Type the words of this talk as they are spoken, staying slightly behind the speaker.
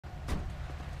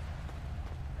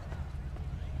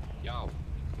Yo.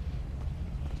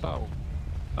 So,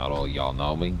 not all y'all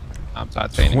know me. I'm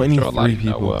Titanium. 23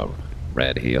 people.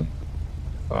 Red here.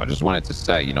 So I just wanted to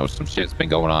say, you know, some shit's been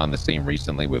going on in the scene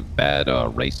recently with bad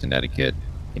racing etiquette,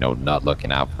 you know, not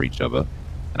looking out for each other.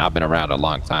 And I've been around a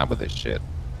long time with this shit.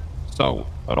 So,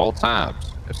 at all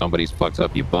times, if somebody's fucked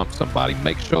up, you bump somebody,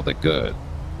 make sure they're good.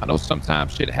 I know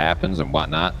sometimes shit happens and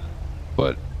whatnot,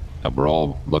 but we're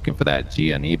all looking for that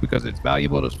G&E because it's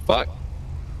valuable as fuck.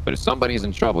 But if somebody's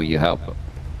in trouble, you help them.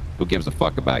 Who gives a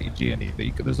fuck about your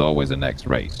G&E? There's always a next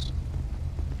race.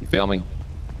 You feel me?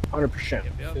 100%.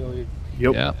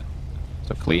 Yep. Yeah.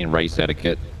 So clean race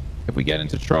etiquette. If we get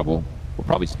into trouble, we'll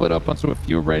probably split up onto a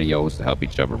few radios to help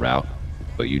each other out.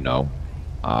 But you know,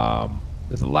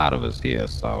 there's a lot of us here,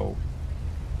 so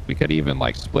we could even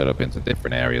like split up into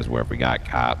different areas where if we got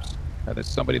cops, there's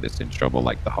somebody that's in trouble,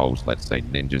 like the host, let's say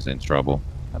Ninja's in trouble,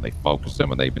 and they focus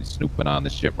him and they've been snooping on the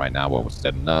ship right now while we're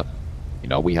setting up. You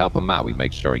know, we help him out. We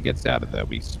make sure he gets out of there.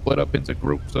 We split up into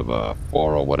groups of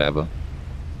 4 or whatever.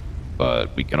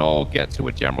 But we can all get to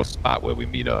a general spot where we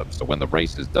meet up. So when the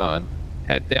race is done,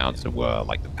 head down to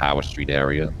like the Power Street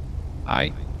area,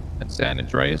 and San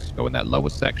Andreas. Go in that lower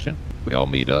section. We all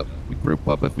meet up. We group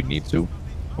up if we need to.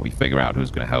 And we figure out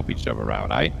who's going to help each other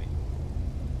out,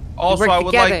 Also, I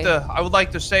would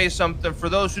like to say something. For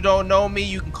those who don't know me,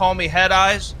 you can call me Head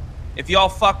Eyes. If y'all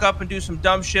fuck up and do some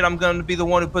dumb shit, I'm going to be the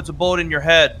one who puts a bullet in your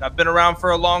head. I've been around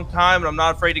for a long time, and I'm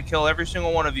not afraid to kill every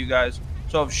single one of you guys.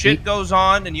 So if shit goes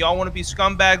on and y'all want to be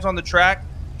scumbags on the track,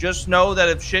 just know that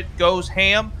if shit goes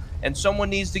ham and someone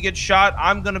needs to get shot,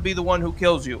 I'm going to be the one who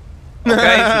kills you.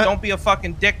 Okay? So don't be a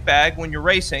fucking dickbag when you're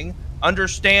racing.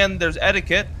 Understand there's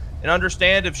etiquette, and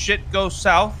understand if shit goes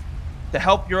south to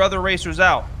help your other racers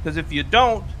out. Because if you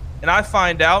don't, and I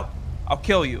find out, I'll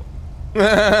kill you.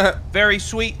 Very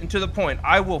sweet and to the point.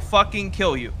 I will fucking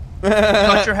kill you.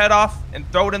 Cut your head off and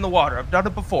throw it in the water. I've done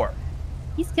it before.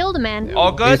 He's killed a man.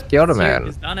 All good? He's killed a man.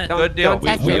 He's done it. Good deal.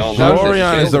 We all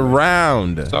Florian is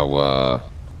around. So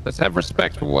let's have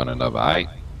respect for one another,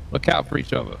 Look out for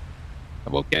each other.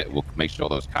 And we'll make sure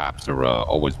those cops are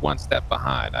always one step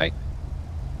behind,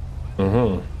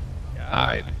 Mm-hmm.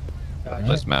 Alright.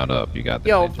 Let's mount up. You got the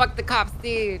Yo, Ninja. fuck the cops,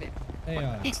 dude.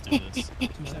 Hey, let's do this.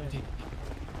 217.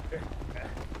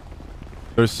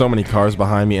 There's so many cars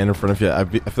behind me and in front of you. I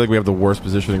feel like we have the worst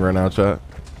positioning right now, chat.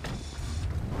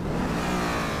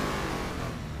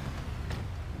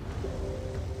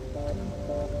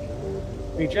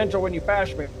 Be gentle when you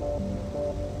pass me.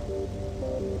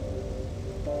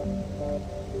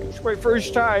 It's my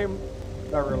first time.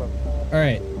 Not really. All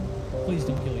right. Please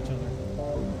don't kill each other.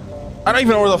 I don't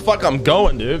even know where the fuck I'm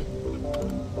going, dude.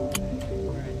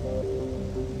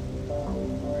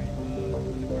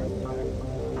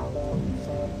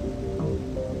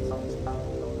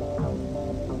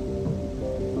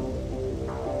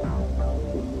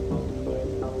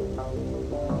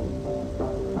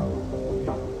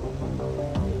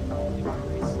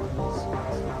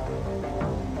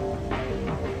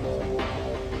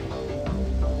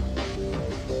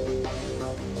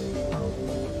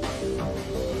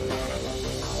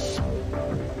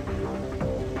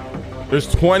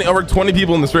 There's over 20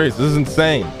 people in this race. This is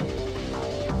insane.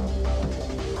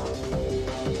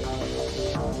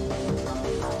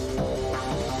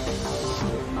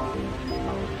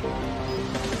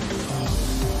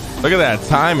 Look at that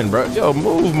timing, bro. Yo,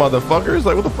 move, motherfuckers.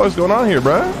 Like, what the fuck's going on here,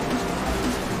 bro?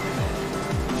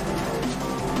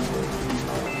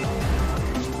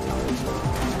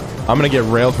 I'm gonna get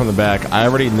railed from the back. I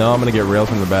already know I'm gonna get railed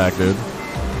from the back, dude.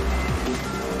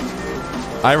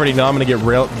 I already know I'm gonna get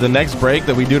railed. The next break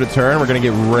that we do to turn, we're gonna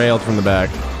get railed from the back.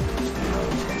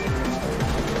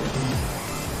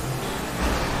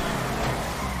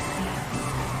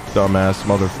 Dumbass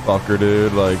motherfucker,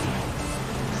 dude. Like,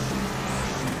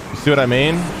 you see what I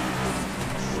mean?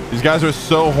 These guys are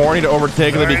so horny to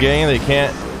overtake at the beginning, they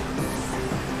can't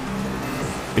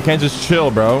just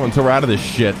chill, bro, until we're out of this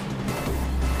shit.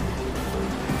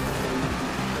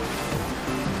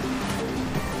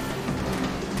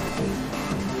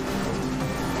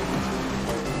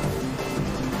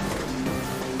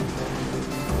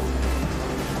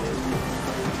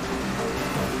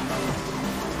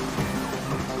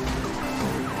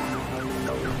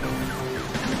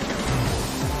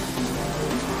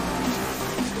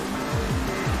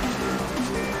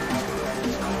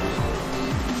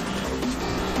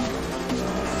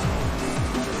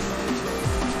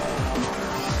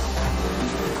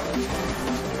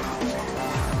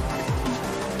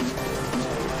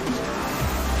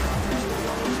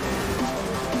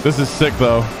 This is sick,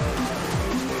 though.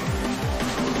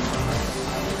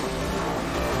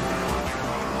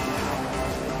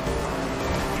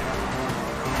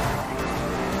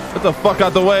 Get the fuck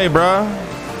out the way, bruh.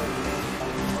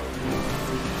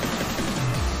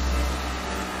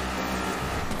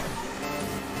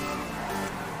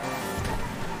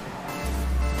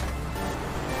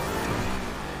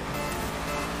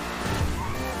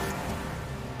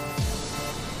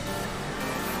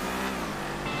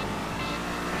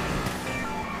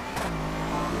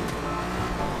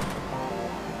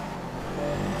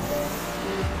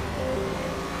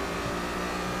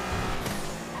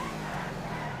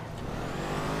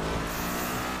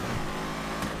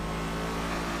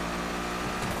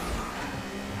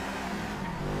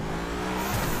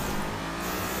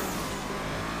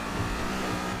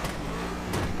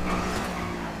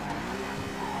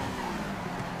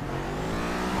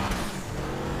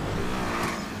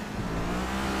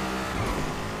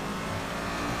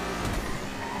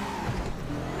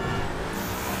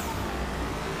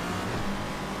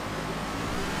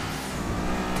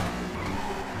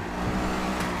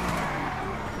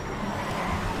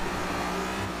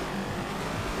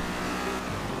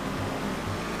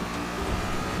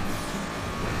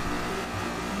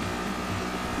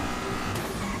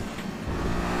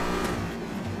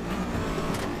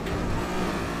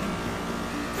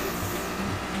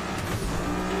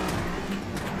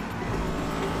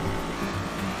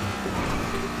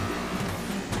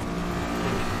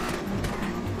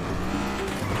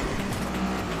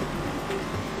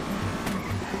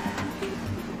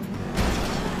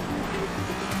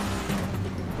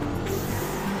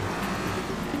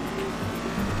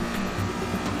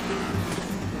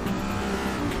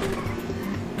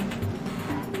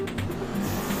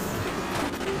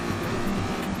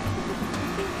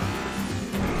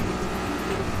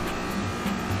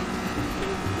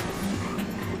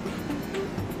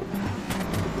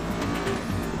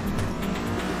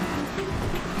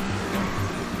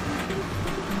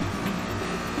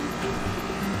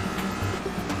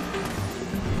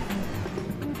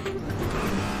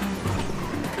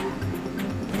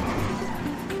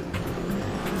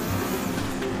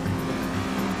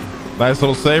 Nice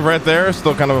little save right there.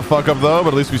 Still kind of a fuck up though, but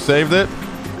at least we saved it.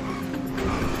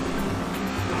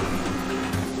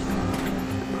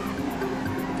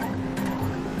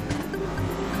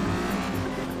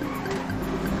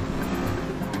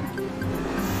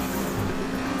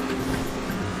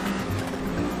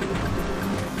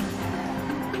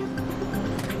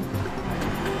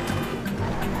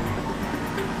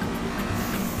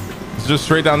 It's just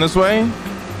straight down this way.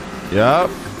 Yep.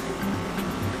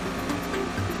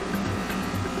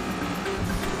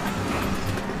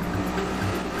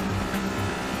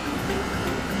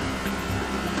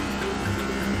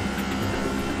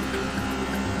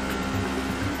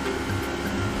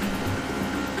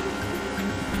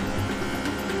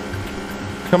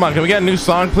 Come on, can we get a new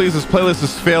song, please? This playlist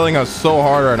is failing us so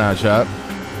hard right now, chat.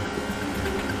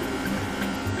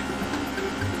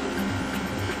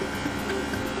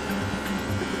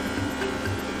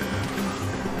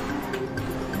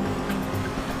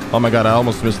 Oh my god, I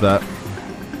almost missed that.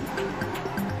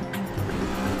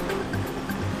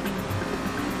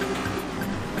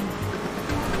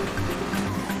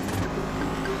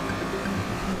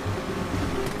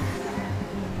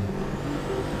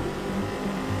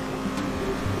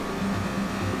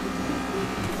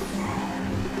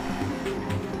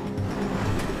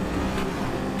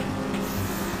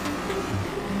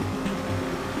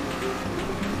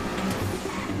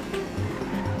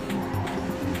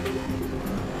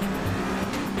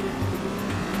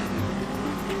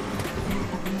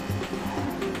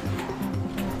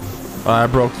 I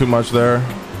broke too much there.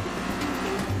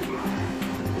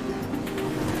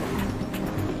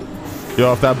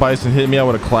 Yo, if that bison hit me, I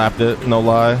would have clapped it. No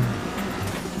lie.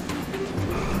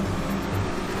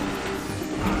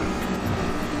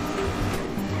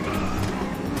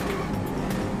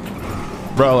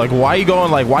 Bro, like, why you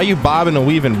going, like, why you bobbing and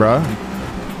weaving, bro?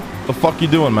 The fuck you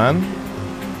doing, man?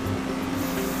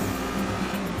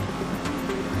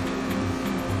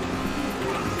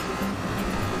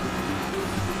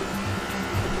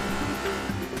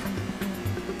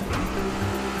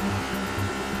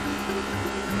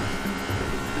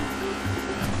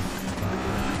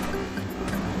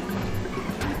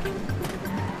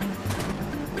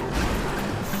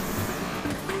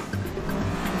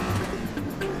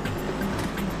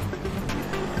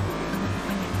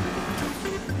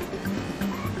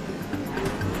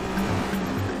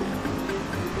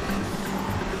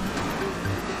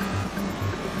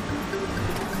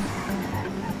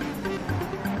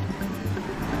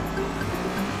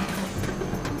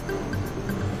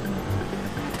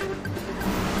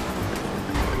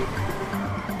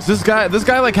 This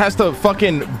guy like has to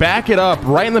fucking back it up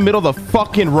right in the middle of the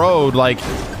fucking road. Like,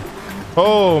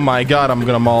 Oh my god, I'm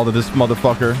gonna maul to this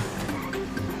motherfucker.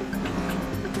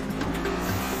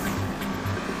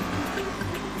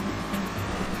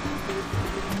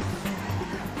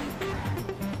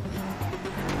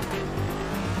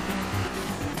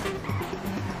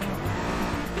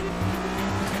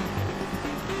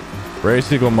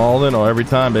 Race equal Malden? Oh, every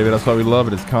time, baby. That's why we love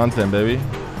it. It's content, baby.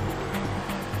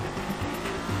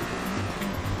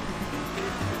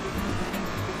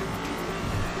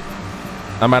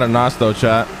 I'm at a nos though,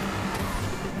 chat.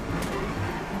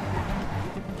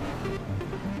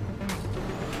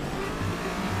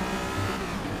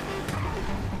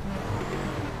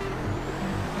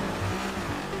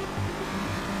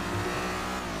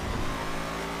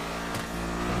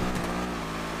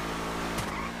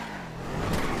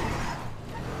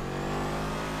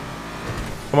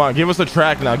 Come on, give us a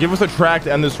track now. Give us a track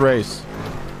to end this race.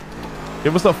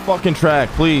 Give us a fucking track,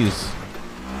 please.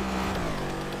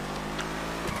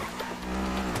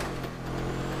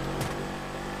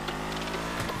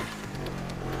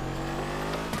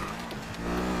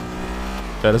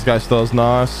 Yeah, this guy still has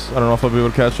NOS. I don't know if I'll be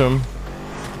able to catch him.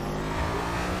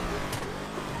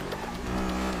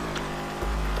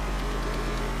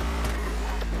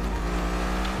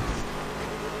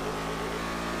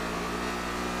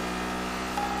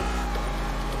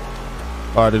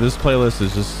 Alright, dude, this playlist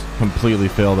has just completely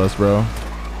failed us, bro.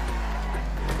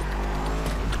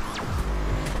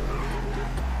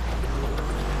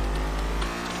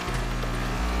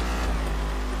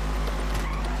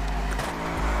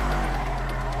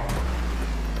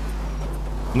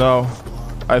 No,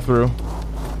 I threw,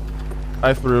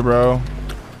 bro.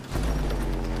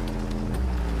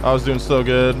 I was doing so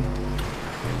good.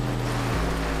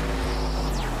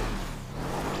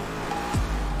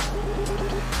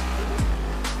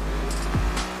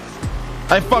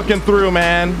 I fucking threw,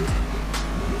 man.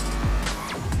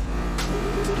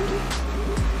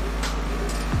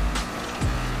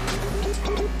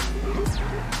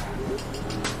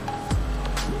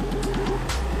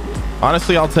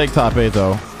 Honestly, I'll take top 8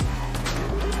 though.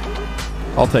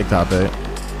 I'll take top 8.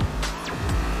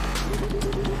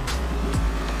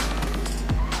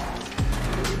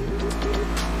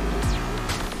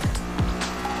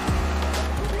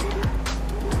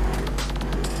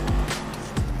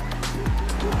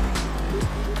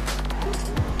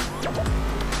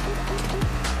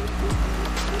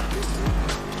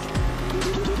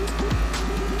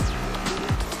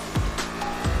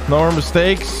 No more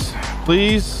mistakes,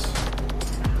 please.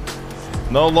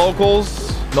 No locals.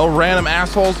 No random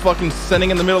assholes fucking sitting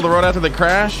in the middle of the road after they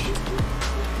crash.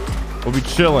 We'll be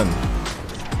chilling.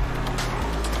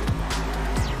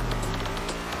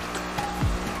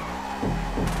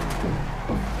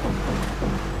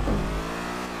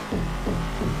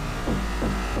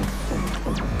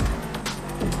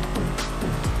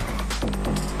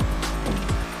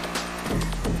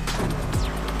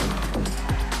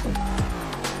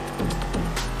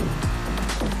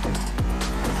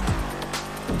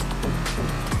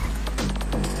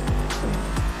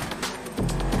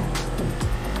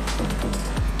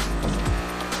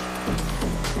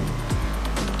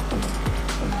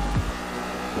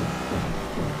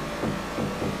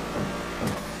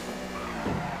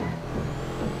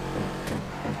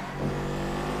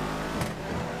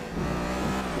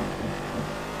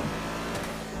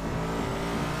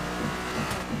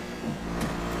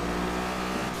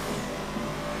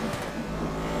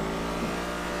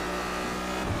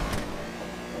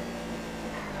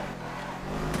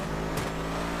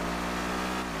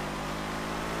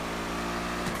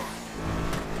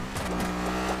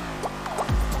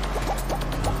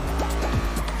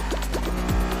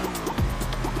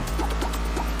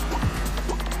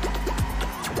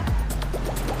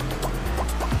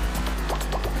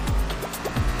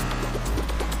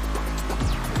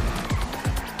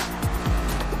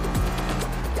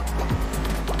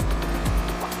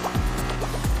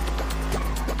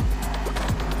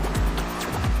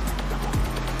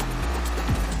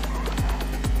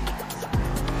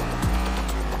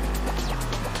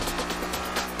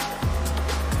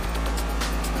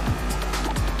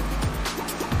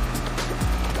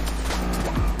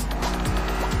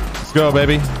 Let's go,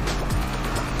 baby.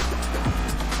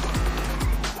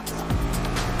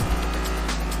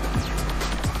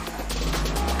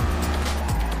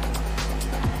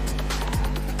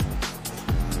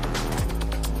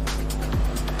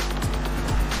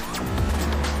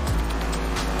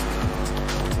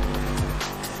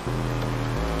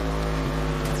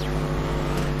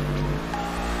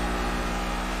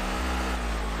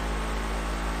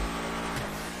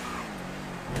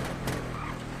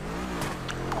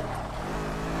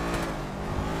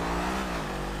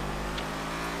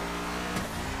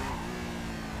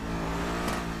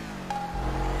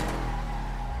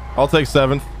 I'll take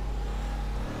 7th.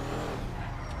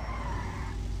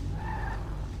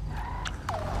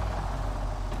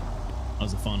 That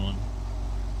was a fun one.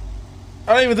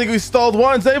 I don't even think we stalled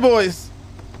once, hey boys.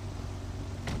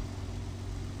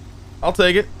 I'll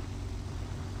take it.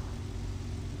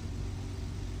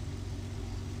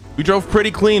 We drove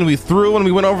pretty clean. We threw when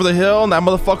we went over the hill, and that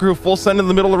motherfucker who full sent in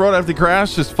the middle of the road after he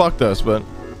crashed just fucked us, but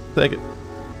take it.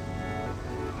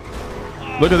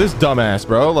 Look at this dumbass,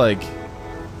 bro. Like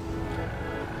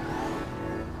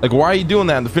why are you doing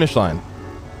that in the finish line?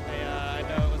 I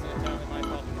know it wasn't entirely my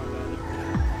fault.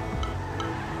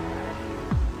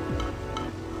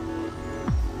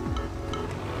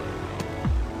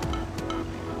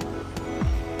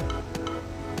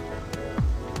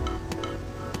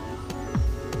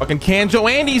 Fucking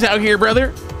Canjo Andy's out here,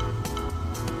 brother.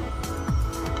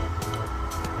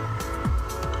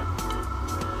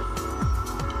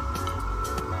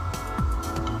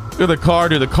 Look at the car,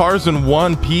 dude. The car's in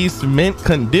one piece mint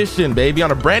condition, baby.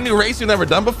 On a brand new race you've never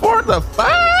done before. The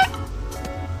fuck?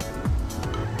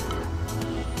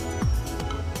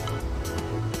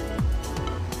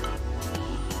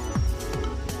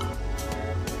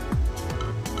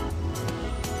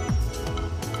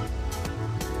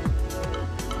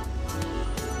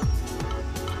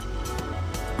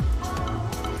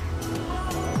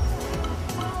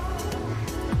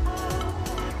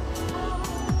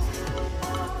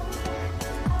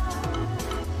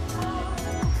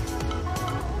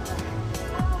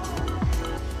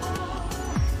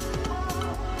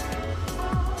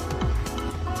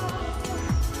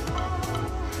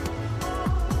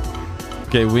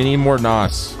 Okay, we need more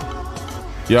NOS.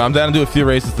 Yeah, I'm down to do a few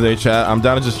races today, chat. I'm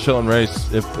down to just chill and race.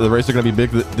 If the races are gonna be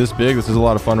big, this is a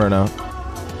lot of fun right now.